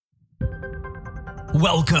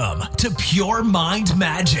Welcome to Pure Mind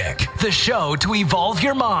Magic, the show to evolve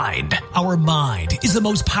your mind. Our mind is the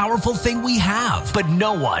most powerful thing we have, but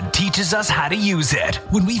no one teaches us how to use it.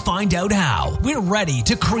 When we find out how, we're ready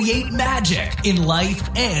to create magic in life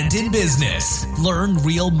and in business. Learn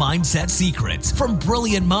real mindset secrets from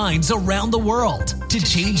brilliant minds around the world to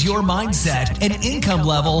change your mindset and income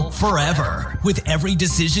level forever. With every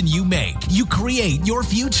decision you make, you create your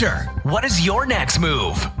future. What is your next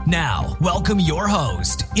move? Now, welcome your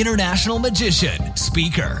host, international magician,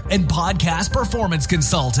 speaker, and podcast performance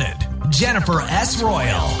consultant, Jennifer S.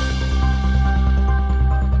 Royal.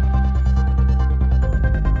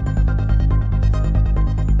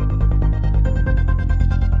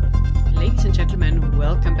 Ladies and gentlemen,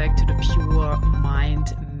 welcome back to the Pure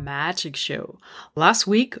Mind Magic Show. Last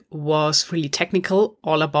week was really technical,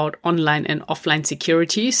 all about online and offline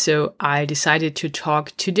security. So I decided to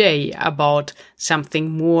talk today about something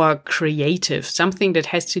more creative, something that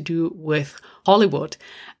has to do with Hollywood.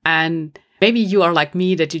 And maybe you are like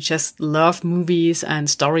me, that you just love movies and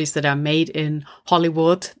stories that are made in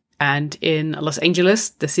Hollywood and in Los Angeles,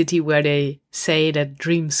 the city where they say that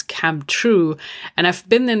dreams come true. And I've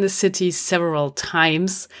been in the city several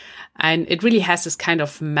times, and it really has this kind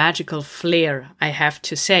of magical flair, I have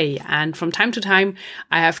to say. And from time to time,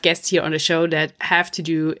 I have guests here on the show that have to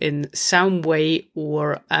do in some way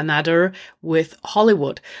or another with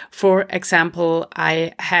Hollywood. For example,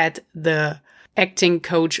 I had the acting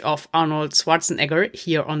coach of Arnold Schwarzenegger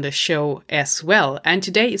here on the show as well. And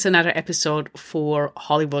today is another episode for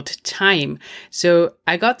Hollywood Time. So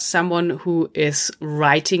I got someone who is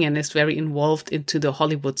writing and is very involved into the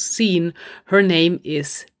Hollywood scene. Her name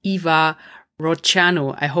is Eva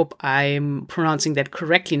Rochano. I hope I'm pronouncing that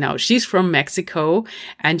correctly now. She's from Mexico,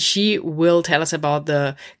 and she will tell us about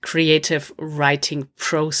the creative writing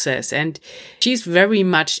process. And she's very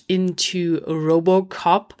much into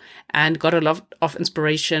RoboCop and got a lot of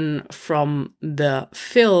inspiration from the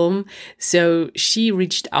film. So she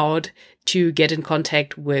reached out to get in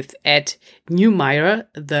contact with Ed Neumeier,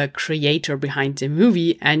 the creator behind the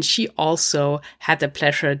movie. And she also had the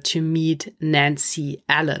pleasure to meet Nancy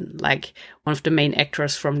Allen, like one of the main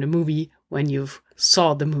actors from the movie when you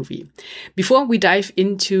saw the movie. Before we dive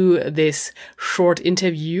into this short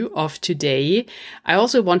interview of today, I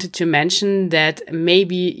also wanted to mention that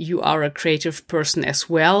maybe you are a creative person as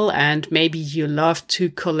well, and maybe you love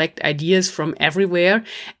to collect ideas from everywhere.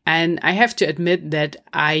 And I have to admit that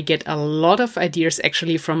I get a lot of ideas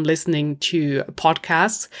actually from listening to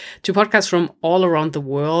podcasts from all around the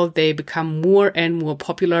world. They become more and more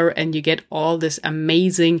popular, and you get all this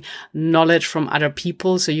amazing knowledge from other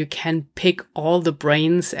people. So you can pick all the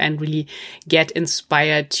brains and really get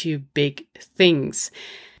inspired to big things.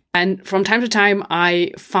 And from time to time,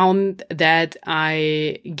 I found that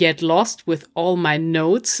I get lost with all my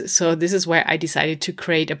notes. So this is why I decided to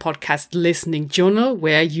create a podcast listening journal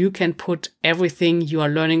where you can put everything you are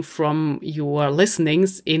learning from your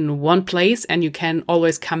listenings in one place, and you can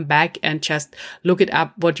always come back and just look it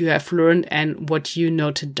up, what you have learned and what you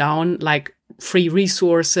noted down, like free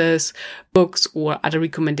resources, books, or other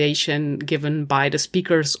recommendation given by the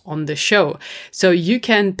speakers on the show. So you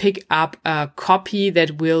can pick up a copy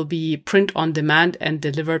that will be print on demand and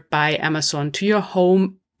delivered by Amazon to your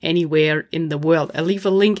home anywhere in the world. I'll leave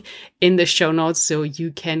a link in the show notes so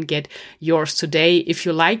you can get yours today if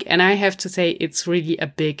you like. And I have to say, it's really a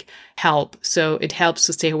big help. So it helps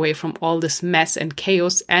to stay away from all this mess and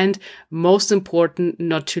chaos. And most important,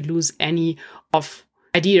 not to lose any of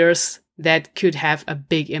ideas that could have a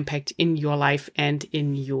big impact in your life and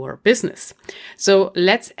in your business. So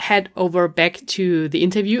let's head over back to the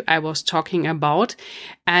interview I was talking about.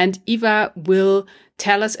 And Eva will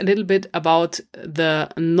tell us a little bit about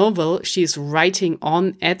the novel she's writing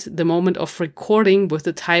on at the moment of recording, with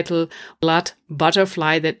the title Blood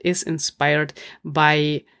Butterfly, that is inspired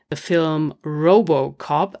by the film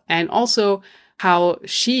RoboCop, and also how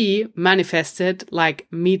she manifested like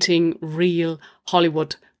meeting real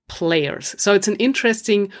Hollywood players. So it's an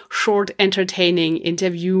interesting, short, entertaining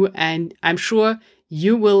interview, and I'm sure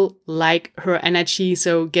you will like her energy.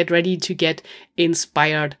 So get ready to get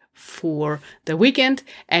inspired for the weekend.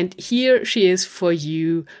 And here she is for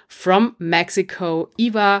you from Mexico,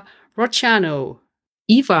 Eva Rochano.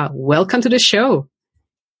 Eva, welcome to the show.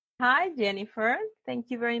 Hi, Jennifer.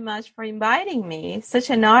 Thank you very much for inviting me. Such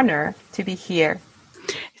an honor to be here.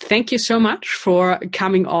 Thank you so much for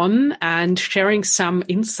coming on and sharing some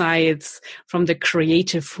insights from the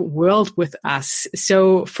creative world with us.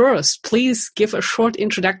 So first, please give a short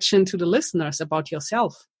introduction to the listeners about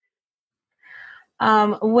yourself.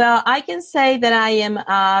 Well, I can say that I am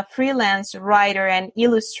a freelance writer and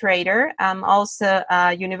illustrator. I'm also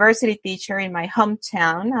a university teacher in my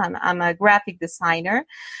hometown. I'm a graphic designer.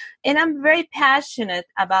 And I'm very passionate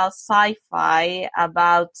about sci-fi,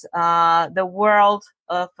 about the world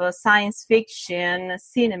of science fiction,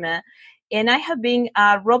 cinema. And I have been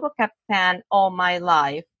a RoboCop fan all my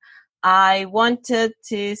life. I wanted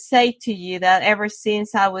to say to you that ever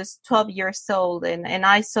since I was 12 years old and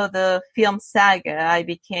I saw the film Saga, I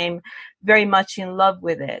became very much in love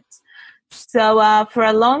with it. So for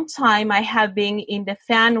a long time, I have been in the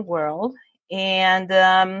fan world. And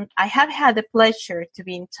I have had the pleasure to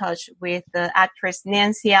be in touch with the actress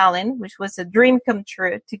Nancy Allen, which was a dream come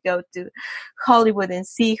true to go to Hollywood and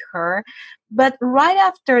see her. But right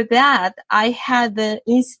after that, I had the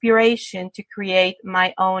inspiration to create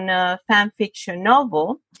my own fan fiction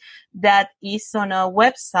novel that is on a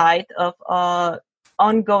website of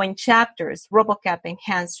ongoing chapters, RoboCop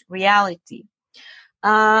Enhanced Reality.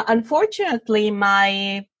 Unfortunately,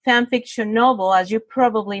 my fan fiction novel, as you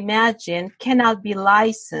probably imagine, cannot be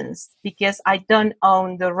licensed because I don't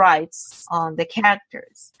own the rights on the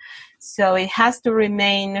characters. So it has to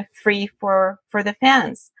remain free for the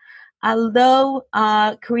fans. Although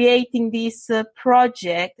creating this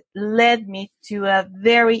project led me to a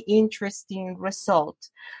very interesting result.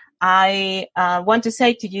 I want to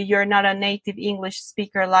say to you, you're not a native English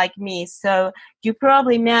speaker like me, so you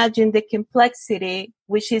probably imagine the complexity,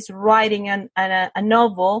 which is writing a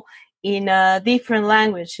novel in a different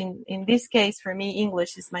language. In this case, for me,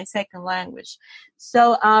 English is my second language.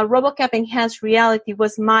 So RoboCop Enhanced Reality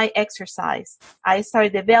was my exercise. I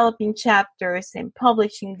started developing chapters and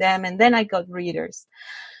publishing them, and then I got readers.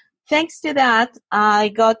 Thanks to that, I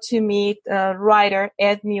got to meet writer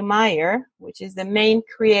Ed Neumeier, which is the main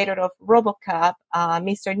creator of RoboCop.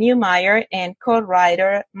 Mr. Neumeier and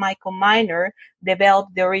co-writer Michael Miner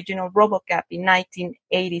developed the original RoboCop in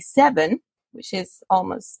 1987, which is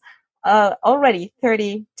almost already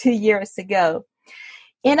 32 years ago.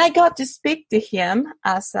 And I got to speak to him,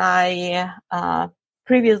 as I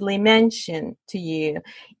previously mentioned to you.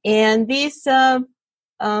 And this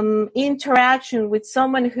interaction with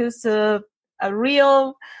someone who's a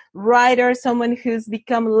real writer, someone who's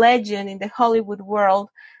become legend in the Hollywood world,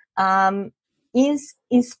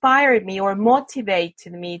 inspired me or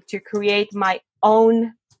motivated me to create my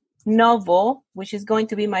own novel, which is going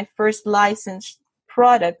to be my first licensed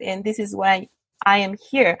product. And this is why I am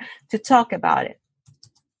here to talk about it.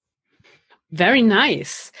 Very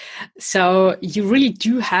nice. So you really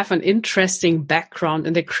do have an interesting background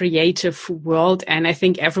in the creative world. And I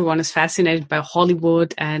think everyone is fascinated by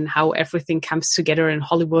Hollywood and how everything comes together in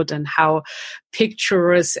Hollywood and how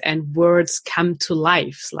pictures and words come to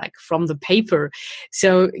life, like from the paper.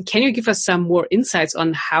 So can you give us some more insights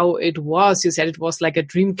on how it was? You said it was like a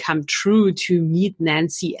dream come true to meet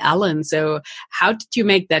Nancy Allen. So how did you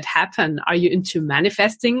make that happen? Are you into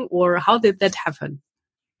manifesting, or how did that happen?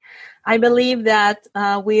 I believe that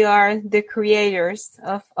we are the creators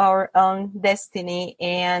of our own destiny,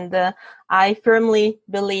 and I firmly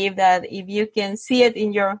believe that if you can see it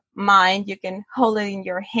in your mind, you can hold it in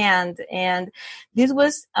your hand. And this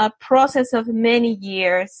was a process of many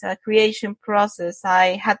years, a creation process.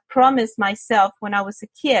 I had promised myself when I was a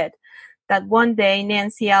kid that one day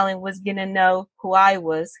Nancy Allen was going to know who I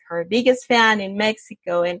was, her biggest fan in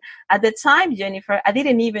Mexico. And at the time, Jennifer, I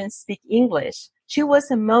didn't even speak English. She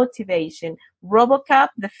was a motivation. RoboCop,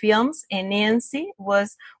 the films, and Nancy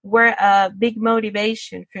were a big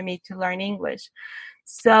motivation for me to learn English.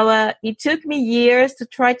 So it took me years to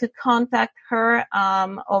try to contact her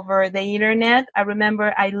over the internet. I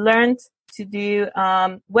remember I learned to do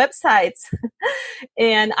websites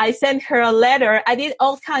and I sent her a letter. I did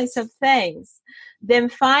all kinds of things. Then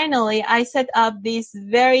finally, I set up this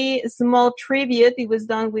very small tribute. It was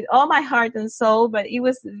done with all my heart and soul, but it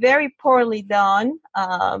was very poorly done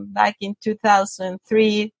back in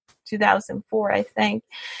 2003, 2004, I think.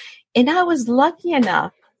 And I was lucky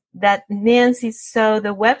enough that Nancy saw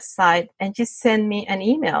the website and just sent me an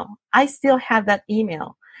email. I still have that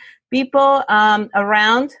email. People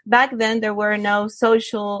around, back then there were no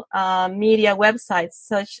social media websites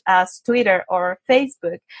such as Twitter or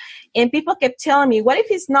Facebook. And people kept telling me, what if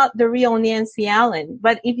it's not the real Nancy Allen?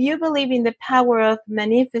 But if you believe in the power of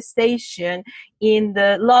manifestation, in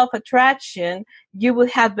the law of attraction, you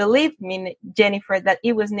would have believed me, Jennifer, that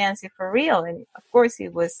it was Nancy for real. And of course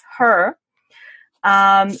it was her.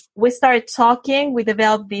 We started talking, we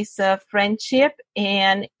developed this friendship,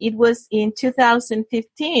 and it was in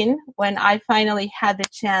 2015 when I finally had the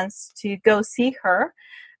chance to go see her.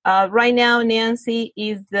 Right now, Nancy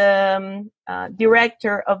is the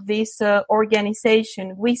director of this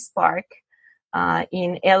organization, WeSpark,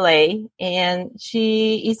 in LA, and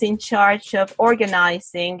she is in charge of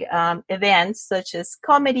organizing events such as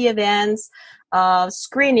comedy events,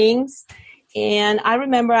 screenings. And I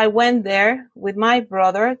remember I went there with my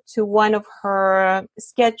brother to one of her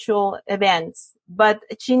scheduled events, but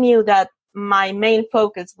she knew that my main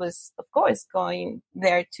focus was, of course, going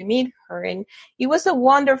there to meet her. And it was a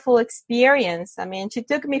wonderful experience. I mean, she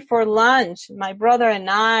took me for lunch, my brother and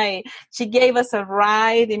I. She gave us a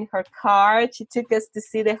ride in her car. She took us to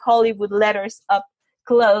see the Hollywood letters up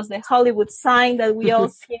close, the Hollywood sign that we all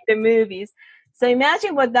see in the movies. So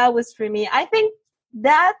imagine what that was for me. I think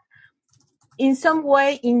that in some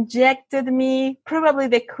way injected me probably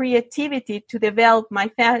the creativity to develop my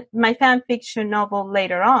fan fiction novel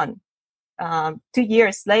later on. 2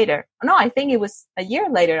 years later. No, I think it was a year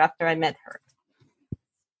later after I met her.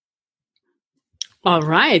 All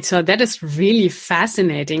right. So that is really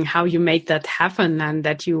fascinating how you made that happen, and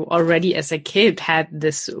that you already as a kid had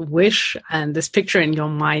this wish and this picture in your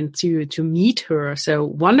mind to meet her. So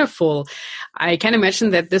wonderful. I can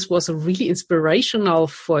imagine that this was really inspirational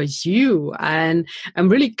for you. And I'm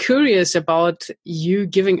really curious about you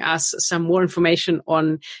giving us some more information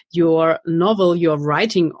on your novel you're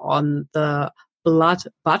writing on, The Blood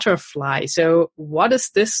Butterfly. So what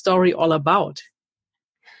is this story all about?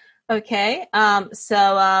 Okay.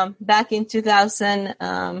 So back in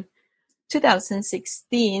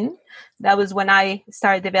 2016, that was when I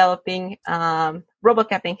started developing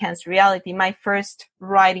RoboCop Enhanced Reality, my first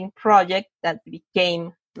writing project that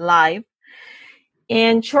became live.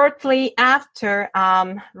 And shortly after,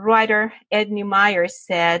 writer Ed Neumeyer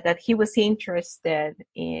said that he was interested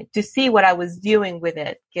to see what I was doing with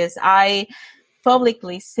it, because I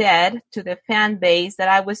publicly said to the fan base that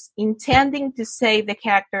I was intending to save the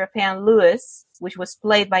character of Anne Lewis, which was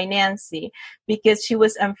played by Nancy, because she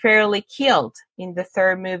was unfairly killed in the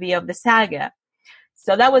third movie of the saga.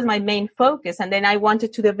 So that was my main focus. And then I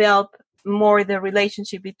wanted to develop more the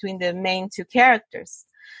relationship between the main two characters.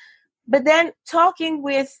 But then talking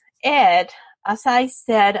with Ed, as I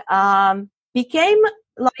said, became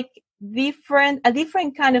like a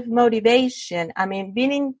different kind of motivation. I mean,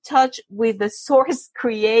 being in touch with the source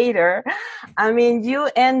creator, I mean, you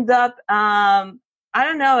end up, I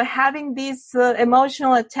don't know, having this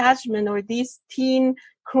emotional attachment or this teen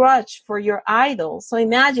crush for your idol. So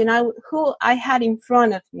imagine who I had in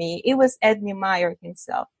front of me. It was Ed Neumeyer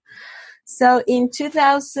himself. So in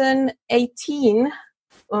 2018,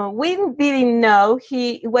 we didn't know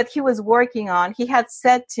what he was working on. He had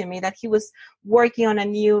said to me that he was working on a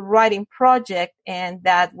new writing project, and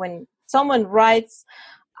that when someone writes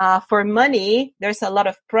for money, there's a lot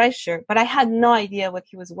of pressure. But I had no idea what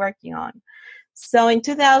he was working on. So in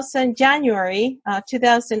January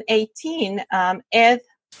 2018, Ed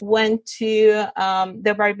went to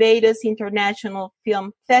the Barbados International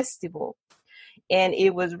Film Festival. And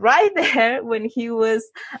it was right there when he was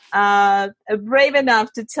brave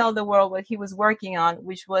enough to tell the world what he was working on,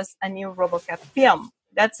 which was a new RoboCop film.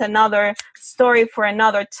 That's another story for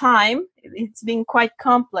another time. It's been quite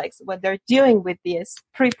complex what they're doing with this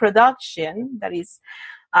pre-production that is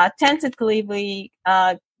tentatively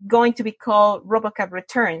going to be called RoboCop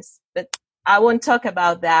Returns. But I won't talk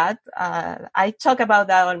about that. I talk about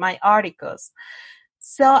that on my articles.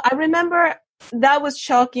 So I remember that was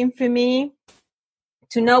shocking for me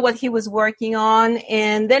to know what he was working on.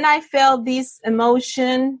 And then I felt this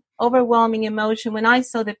emotion, overwhelming emotion. When I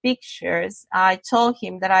saw the pictures, I told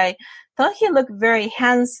him that I thought he looked very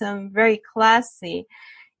handsome, very classy.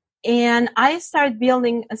 And I started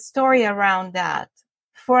building a story around that.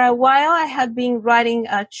 For a while, I had been writing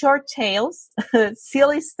short tales,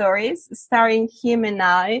 silly stories, starring him and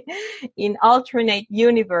I in alternate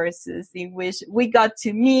universes in which we got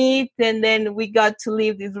to meet, and then we got to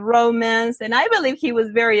live this romance. And I believe he was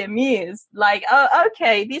very amused, like, oh,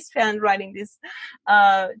 okay, this fan writing these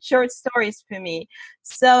short stories for me.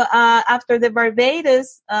 So after the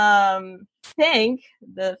Barbados thing,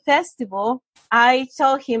 the festival, I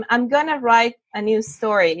told him, I'm going to write a new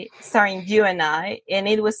story starring you and I. And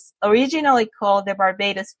it was originally called The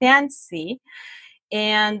Barbados Fantasy.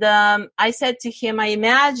 And I said to him, I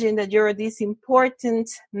imagine that you're this important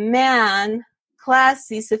man,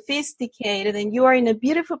 classy, sophisticated, and you are in a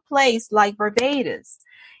beautiful place like Barbados.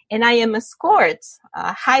 And I am a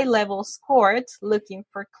high-level escort looking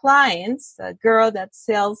for clients, a girl that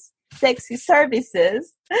sells sexy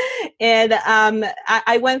services. And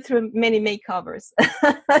I went through many makeovers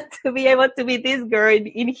to be able to be this girl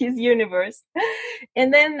in his universe.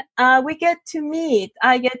 And then we get to meet.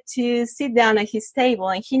 I get to sit down at his table,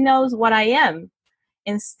 and he knows what I am.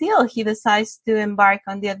 and still he decides to embark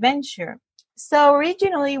on the adventure. So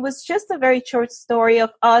originally it was just a very short story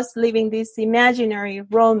of us living this imaginary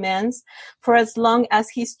romance for as long as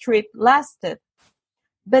his trip lasted.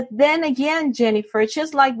 But then again, Jennifer,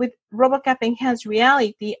 just like with RoboCop Enhanced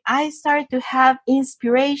Reality, I started to have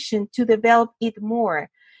inspiration to develop it more.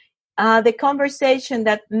 The conversation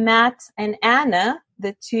that Matt and Anna,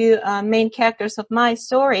 the two main characters of my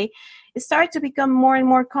story, it started to become more and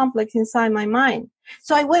more complex inside my mind.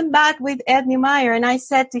 So I went back with Ed Neumeyer and I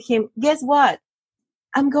said to him, guess what?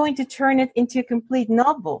 I'm going to turn it into a complete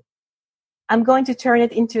novel. I'm going to turn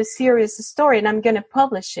it into a serious story and I'm going to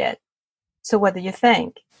publish it. So what do you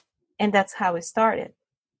think? And that's how it started.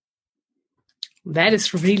 That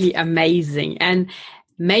is really amazing. And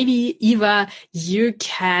maybe, Eva, you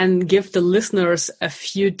can give the listeners a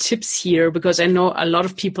few tips here, because I know a lot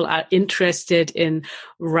of people are interested in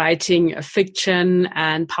writing a fiction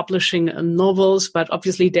and publishing novels, but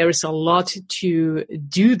obviously there is a lot to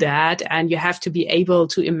do that. And you have to be able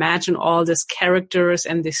to imagine all these characters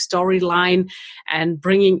and the storyline and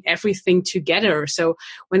bringing everything together. So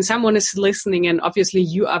when someone is listening, and obviously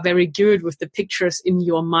you are very good with the pictures in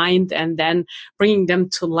your mind and then bringing them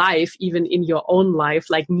to life, even in your own life,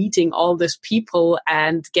 like meeting all these people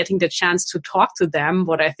and getting the chance to talk to them,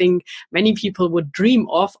 what I think many people would dream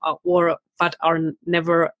of, but are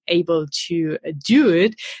never able to do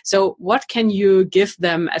it. So what can you give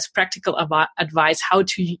them as practical advice? How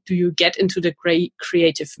do you get into the great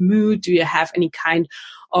creative mood? Do you have any kind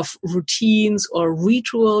of routines or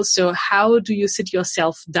rituals? So how do you sit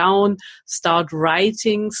yourself down, start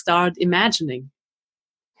writing, start imagining?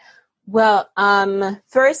 Well,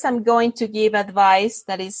 first I'm going to give advice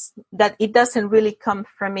that it doesn't really come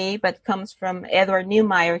from me, but comes from Edward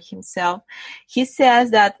Neumeyer himself. He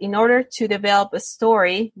says that in order to develop a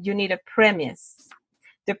story, you need a premise.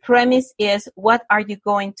 The premise is, what are you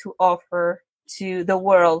going to offer to the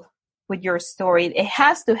world with your story? It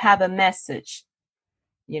has to have a message.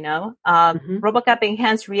 RoboCop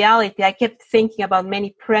Enhanced Reality, I kept thinking about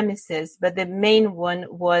many premises, but the main one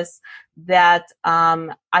was that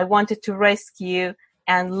I wanted to rescue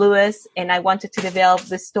Anne Lewis, and I wanted to develop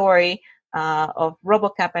the story of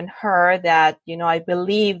RoboCop and her, that, I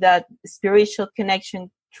believe that spiritual connection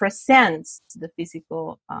transcends the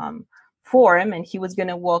physical form, and he was going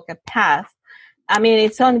to walk a path. I mean,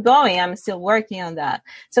 it's ongoing. I'm still working on that.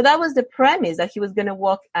 So that was the premise, that he was going to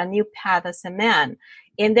walk a new path as a man.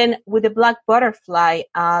 And then with the Black Butterfly,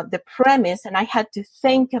 the premise, and I had to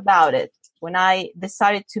think about it when I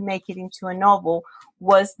decided to make it into a novel,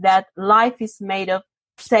 was that life is made of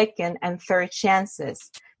second and third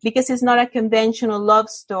chances, because it's not a conventional love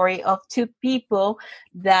story of two people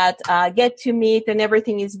that get to meet and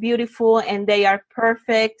everything is beautiful and they are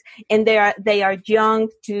perfect and they are young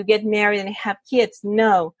to get married and have kids.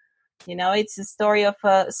 No. It's a story of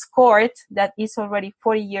a Scott that is already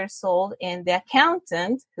 40 years old, and the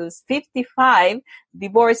accountant, who's 55,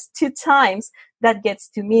 divorced 2 times, that gets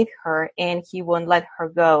to meet her, and he won't let her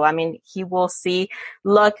go. I mean, he will see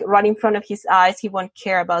luck right in front of his eyes. He won't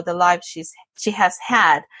care about the life she has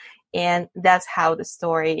had. And that's how the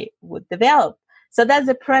story would develop. So that's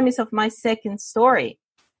the premise of my second story,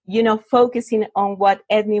 focusing on what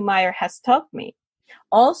Ed Neumeyer has taught me.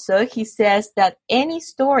 Also, he says that any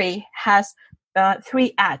story has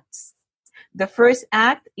 3 acts. The first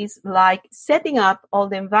act is like setting up all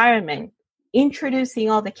the environment, introducing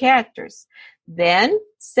all the characters. Then,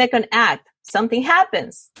 second act, something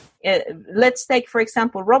happens. Let's take, for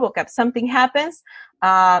example, RoboCop. Something happens.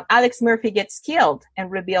 Alex Murphy gets killed and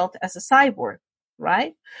rebuilt as a cyborg,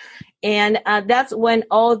 right? And that's when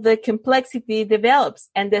all the complexity develops.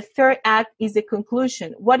 And the third act is the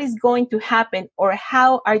conclusion. What is going to happen, or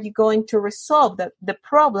how are you going to resolve the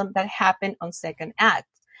problem that happened on second act?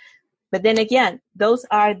 But then again, those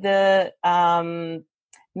are the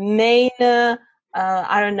main,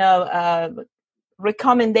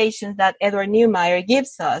 recommendations that Edward Neumeyer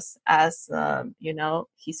gives us as,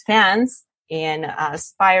 his fans and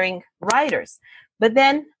aspiring writers. But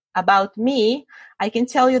then, about me, I can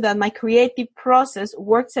tell you that my creative process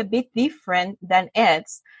works a bit different than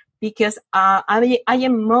Ed's, because I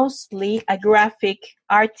am mostly a graphic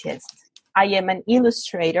artist. I am an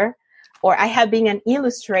illustrator, or I have been an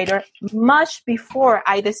illustrator much before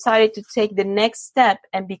I decided to take the next step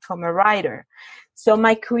and become a writer. So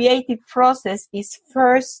my creative process is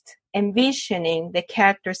first envisioning the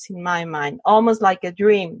characters in my mind, almost like a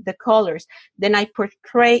dream, the colors. Then I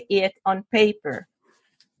portray it on paper.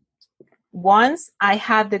 once I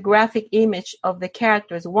have the graphic image of the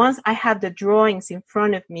characters, once I have the drawings in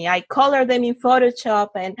front of me, I color them in Photoshop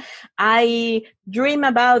and I dream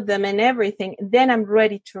about them and everything, then I'm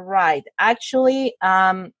ready to write. Actually,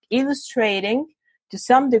 illustrating to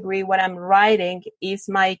some degree what I'm writing is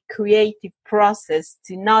my creative process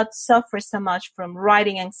to not suffer so much from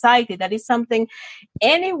writing anxiety. That is something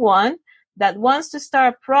anyone that wants to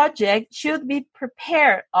start a project should be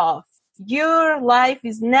prepared of. Your life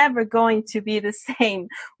is never going to be the same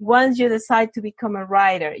once you decide to become a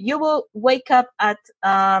writer. You will wake up at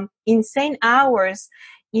insane hours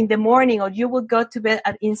in the morning, or you will go to bed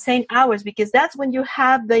at insane hours, because that's when you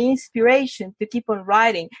have the inspiration to keep on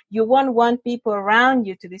writing. You won't want people around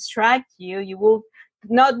you to distract you. You will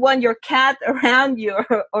not want your cat around you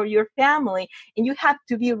or your family. And you have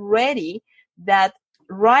to be ready that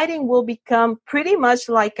writing will become pretty much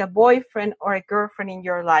like a boyfriend or a girlfriend in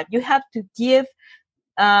your life. You have to give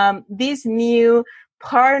this new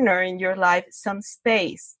partner in your life some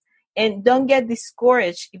space. And don't get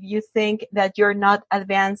discouraged if you think that you're not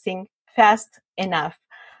advancing fast enough.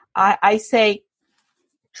 I say,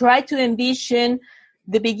 try to envision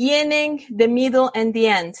the beginning, the middle, and the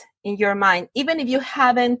end in your mind. Even if you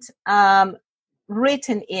haven't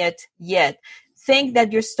written it yet, think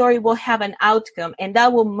that your story will have an outcome, and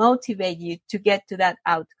that will motivate you to get to that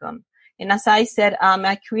outcome. And as I said,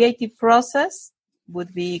 a creative process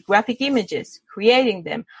would be graphic images, creating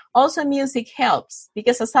them. Also, music helps,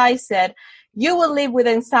 because as I said, you will live with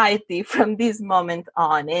anxiety from this moment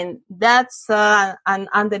on, and that's an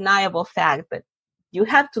undeniable fact, but you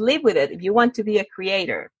have to live with it if you want to be a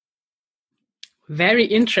creator. Very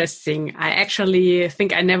interesting. I actually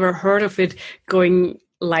think I never heard of it going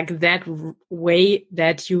like that way,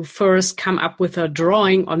 that you first come up with a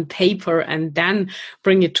drawing on paper and then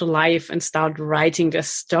bring it to life and start writing the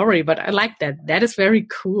story. But I like that. That is very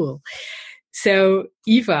cool. So,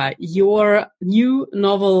 Eva, your new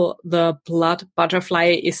novel, The Blood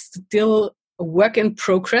Butterfly, is still a work in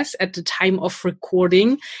progress at the time of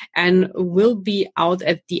recording and will be out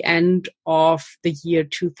at the end of the year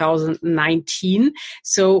 2019.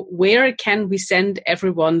 So where can we send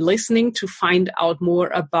everyone listening to find out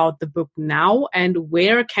more about the book now, and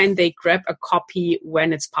where can they grab a copy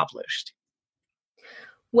when it's published?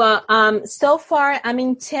 Well, so far I'm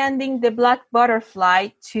intending The Black Butterfly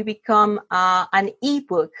to become an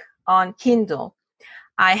ebook on Kindle.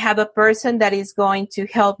 I have a person that is going to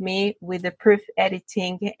help me with the proof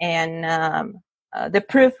editing and the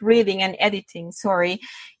proofreading and editing,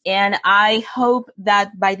 and I hope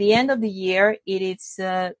that by the end of the year it is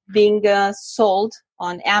being sold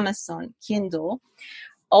on Amazon Kindle.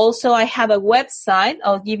 Also, I have a website.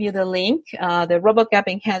 I'll give you the link, the RoboCap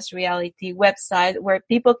Enhanced Reality website, where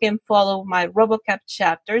people can follow my RoboCap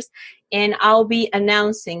chapters, and I'll be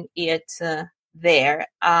announcing it there.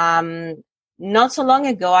 Not so long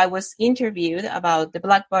ago, I was interviewed about The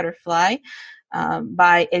Black Butterfly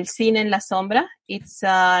by El Cine en la Sombra. It's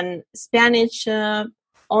a Spanish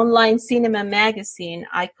online cinema magazine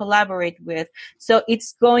I collaborate with. So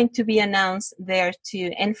it's going to be announced there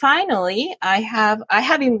too. And finally, I have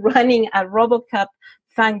been running a RoboCap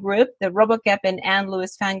fan group, the RoboCap and Anne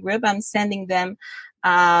Lewis fan group. I'm sending them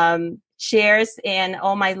shares and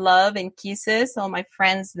all my love and kisses. All my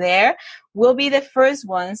friends there will be the first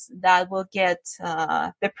ones that will get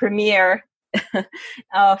the premiere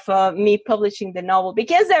of me publishing the novel,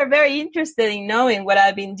 because they're very interested in knowing what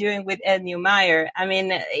I've been doing with Ed Neumeyer. I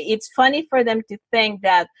mean, it's funny for them to think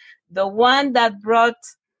that the one that brought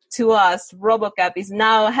to us RoboCap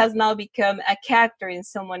has now become a character in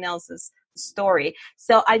someone else's story.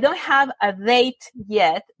 So I don't have a date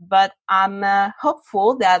yet, but I'm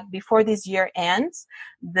hopeful that before this year ends,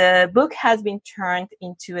 the book has been turned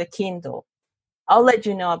into a Kindle. I'll let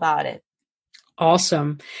you know about it.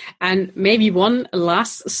 Awesome. And maybe one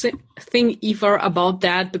last thing, Eva, about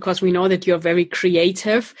that, because we know that you're very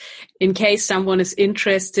creative. In case someone is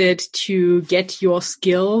interested to get your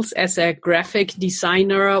skills as a graphic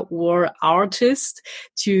designer or artist,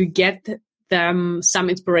 to get them some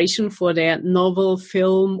inspiration for their novel,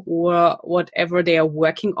 film, or whatever they are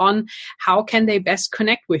working on, how can they best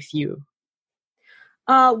connect with you?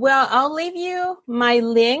 Well, I'll leave you my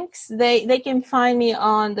links. They can find me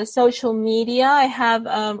on the social media. I have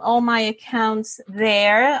all my accounts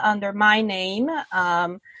there under my name,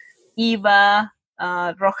 Eva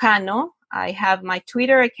Rojano. I have my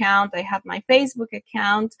Twitter account. I have my Facebook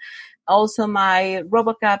account. also my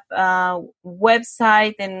RoboCup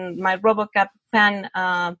website and my RoboCup fan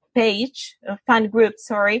page, fan group,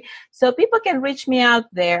 sorry. So people can reach me out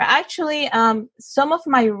there. Actually, some of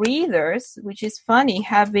my readers, which is funny,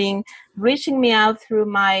 have been reaching me out through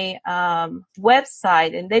my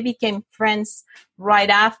website, and they became friends right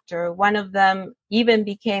after. One of them even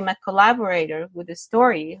became a collaborator with the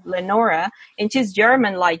story, Lenora, and she's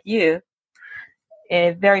German like you,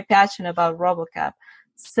 very passionate about RoboCup.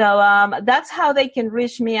 So that's how they can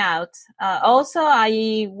reach me out. Also,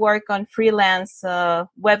 I work on freelance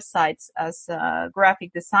websites as a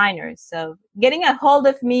graphic designer. So getting a hold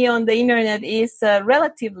of me on the internet is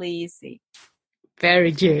relatively easy.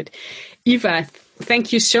 Very good. Eva,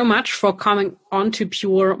 thank you so much for coming on to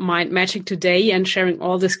Pure Mind Magic today and sharing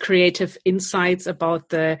all this creative insights about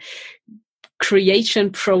the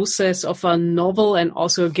creation process of a novel, and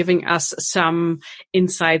also giving us some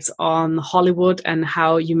insights on Hollywood and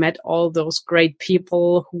how you met all those great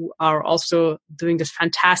people who are also doing this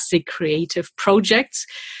fantastic creative projects.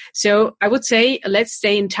 So I would say let's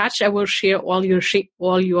stay in touch. I will share all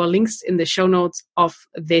your links in the show notes of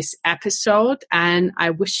this episode, and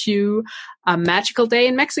I wish you a magical day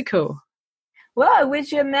in Mexico. Well, I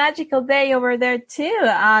wish you a magical day over there too.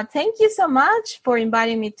 Thank you so much for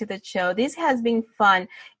inviting me to the show. This has been fun,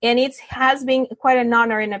 and it has been quite an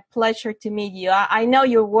honor and a pleasure to meet you. I know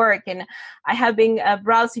your work, and I have been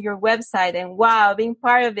browsing your website, and wow, being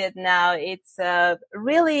part of it now, it's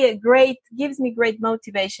really great, gives me great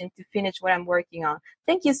motivation to finish what I'm working on.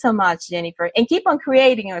 Thank you so much, Jennifer, and keep on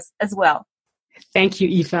creating us as well. Thank you,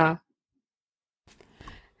 Eva.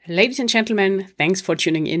 Ladies and gentlemen, thanks for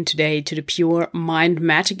tuning in today to the Pure Mind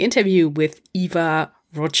Magic interview with Eva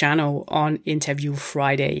Rociano on Interview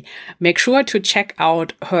Friday. Make sure to check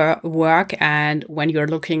out her work, and when you're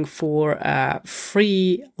looking for a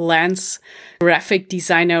freelance graphic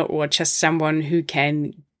designer or just someone who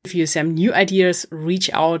can give you some new ideas, reach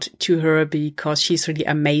out to her because she's really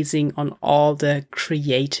amazing on all the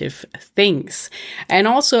creative things. And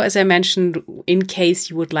also, as I mentioned, in case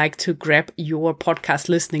you would like to grab your podcast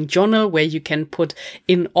listening journal where you can put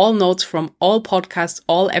in all notes from all podcasts,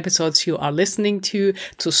 all episodes you are listening to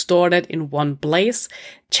store that in one place,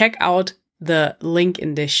 check out the link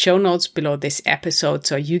in the show notes below this episode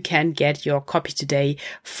so you can get your copy today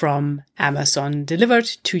from Amazon delivered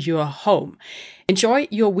to your home. Enjoy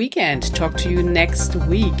your weekend. Talk to you next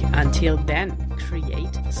week. Until then,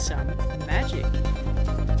 create some magic.